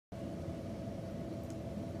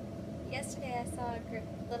Yesterday I saw a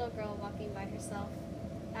little girl walking by herself.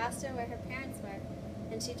 I asked her where her parents were,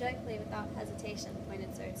 and she joyfully, without hesitation,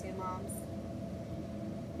 pointed to her two moms.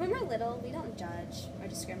 When we're little, we don't judge or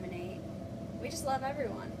discriminate. We just love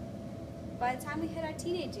everyone. By the time we hit our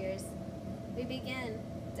teenage years, we begin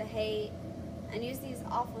to hate and use these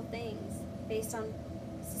awful things based on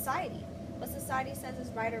society. What society says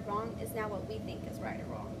is right or wrong is now what we think is right or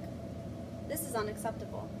wrong. This is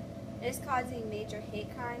unacceptable. It is causing major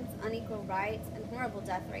hate crimes, unequal rights, and horrible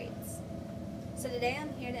death rates. So today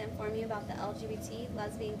I'm here to inform you about the LGBT,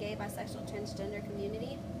 lesbian, gay, bisexual, transgender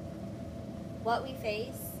community, what we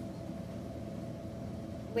face,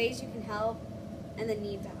 ways you can help, and the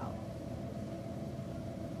need to help.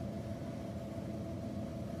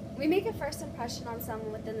 We make a first impression on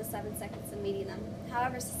someone within the 7 seconds of meeting them.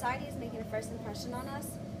 However, society is making a first impression on us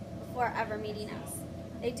before ever meeting us.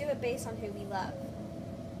 They do it based on who we love.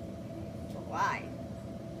 But why?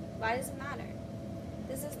 Why does it matter?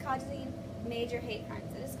 This is causing major hate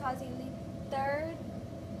crimes. It is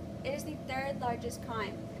the third largest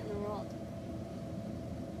crime in the world.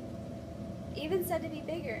 Even said to be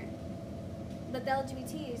bigger, but the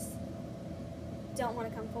LGBTs don't want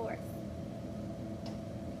to come forth.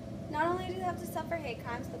 Not only do they have to suffer hate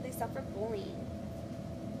crimes, but they suffer bullying.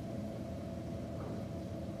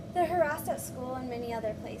 They're harassed at school and many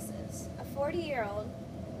other places. A 40-year-old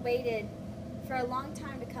waited for a long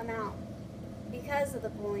time to come out because of the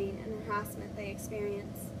bullying and harassment they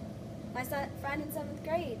experience. My friend in 7th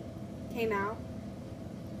grade came out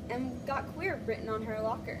and got queer written on her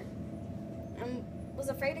locker and was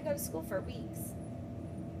afraid to go to school for weeks.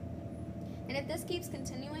 And if this keeps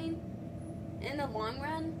continuing, in the long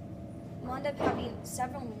run, we'll end up having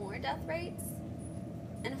several more death rates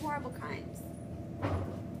and horrible crimes.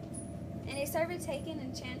 In a survey taken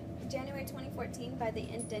in January 2014 by the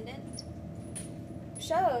Independent,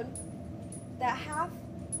 showed that half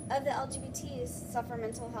of the LGBTs suffer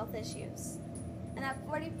mental health issues, and that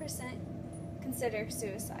 40% consider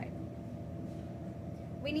suicide.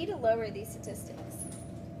 We need to lower these statistics.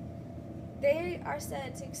 They are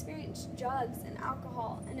said to experience drugs and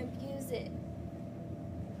alcohol and abuse it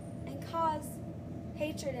and cause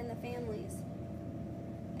hatred in the families.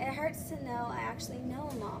 It hurts to know I actually know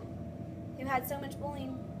a mom who had so much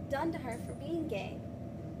bullying done to her for being gay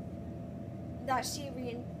that she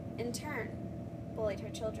in turn bullied her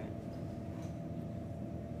children.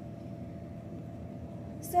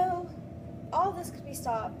 So all this could be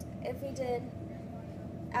stopped if we did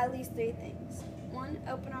at least 3 things. 1,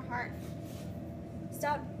 open our heart.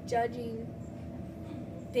 Stop judging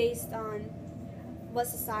based on what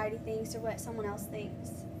society thinks or what someone else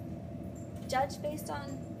thinks. Judge based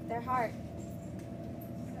on their heart.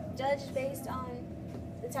 Judge based on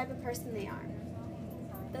the type of person they are.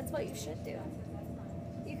 That's what you should do.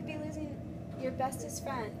 You could be losing your bestest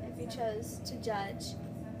friend if you chose to judge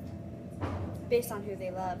based on who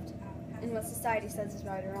they loved and what society says is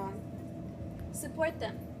right or wrong. Support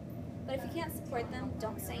them. But if you can't support them,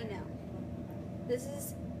 don't say no. This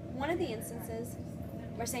is one of the instances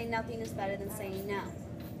where saying nothing is better than saying no.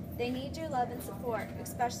 They need your love and support,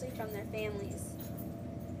 especially from their families.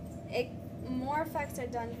 More effects are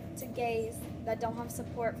done to gays that don't have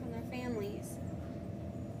support from their families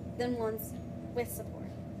than ones with support.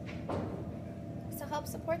 So help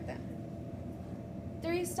support them.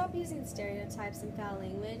 3, stop using stereotypes and foul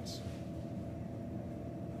language.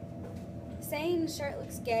 Saying the shirt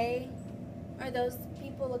looks gay or those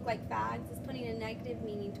people look like fags is putting a negative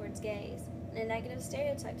meaning towards gays and a negative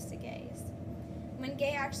stereotypes to gays, when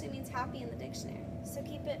gay actually means happy in the dictionary. So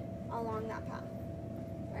keep it along that path.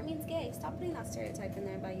 Or it means gay. Stop putting that stereotype in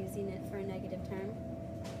there by using it for a negative term.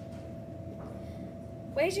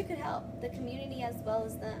 Ways you could help the community as well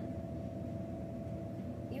as them.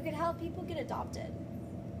 You could help people get adopted.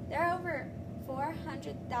 There are over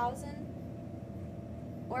 400,000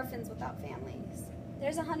 orphans without families.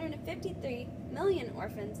 There's 153 million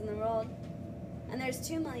orphans in the world, and there's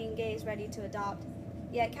 2 million gays ready to adopt.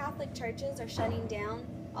 Yet Catholic churches are shutting down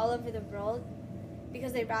all over the world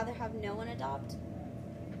because they'd rather have no one adopt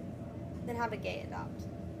than have a gay adopt.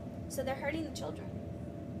 So they're hurting the children.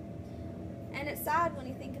 And it's sad when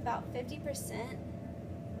you think about 50%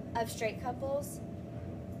 of straight couples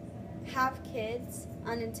have kids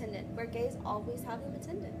unintended, where gays always have them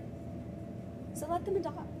attended. So let them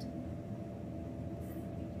adopt.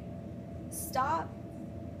 Stop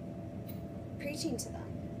preaching to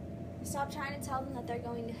them. Stop trying to tell them that they're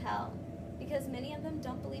going to hell, because many of them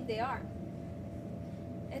don't believe they are.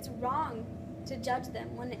 It's wrong to judge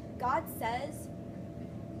them when God says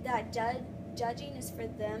that judging is for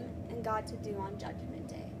them and God to do on Judgment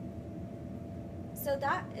Day. So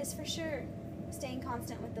that is for sure staying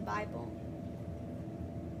constant with the Bible.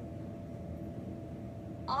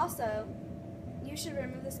 Also, you should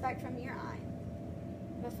remove the speck from your eye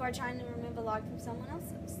before trying to remove a log from someone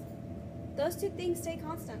else's. Those two things stay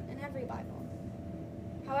constant in every Bible.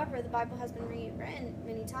 However, the Bible has been rewritten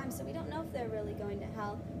many times, so we don't know if they're really going to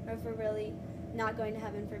hell or if we're really not going to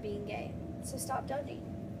heaven for being gay. So stop judging.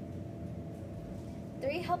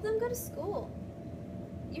 3, help them go to school.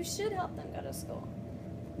 You should help them go to school.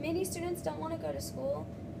 Many students don't want to go to school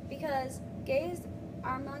because gays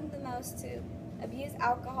are among the most to abuse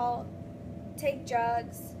alcohol, take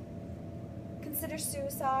drugs, consider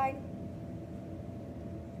suicide,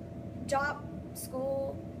 drop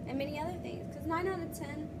school, and many other things. Because 9 out of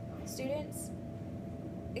 10 students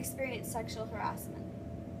experience sexual harassment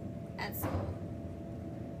at school.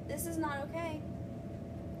 This is not okay.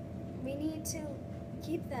 We need to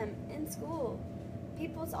keep them in school.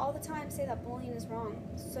 People all the time say that bullying is wrong.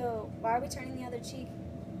 So why are we turning the other cheek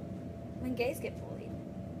when gays get bullied?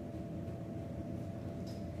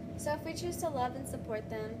 So if we choose to love and support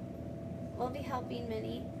them, we'll be helping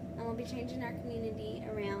many and we'll be changing our community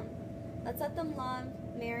around. Let's let them love,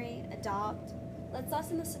 marry, adopt. Let's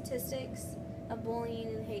lessen the statistics of bullying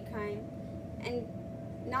and hate crime and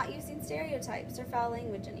not using stereotypes or foul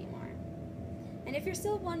language anymore. And if you're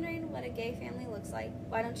still wondering what a gay family looks like,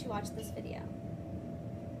 why don't you watch this video?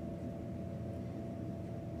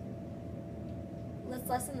 Let's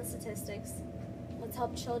lessen the statistics. Let's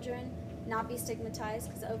help children not be stigmatized,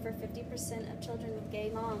 because over 50% of children with gay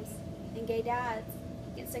moms and gay dads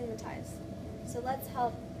get stigmatized. So let's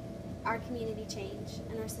help our community change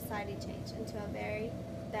and our society change into a very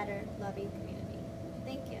better, loving community.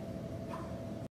 Thank you.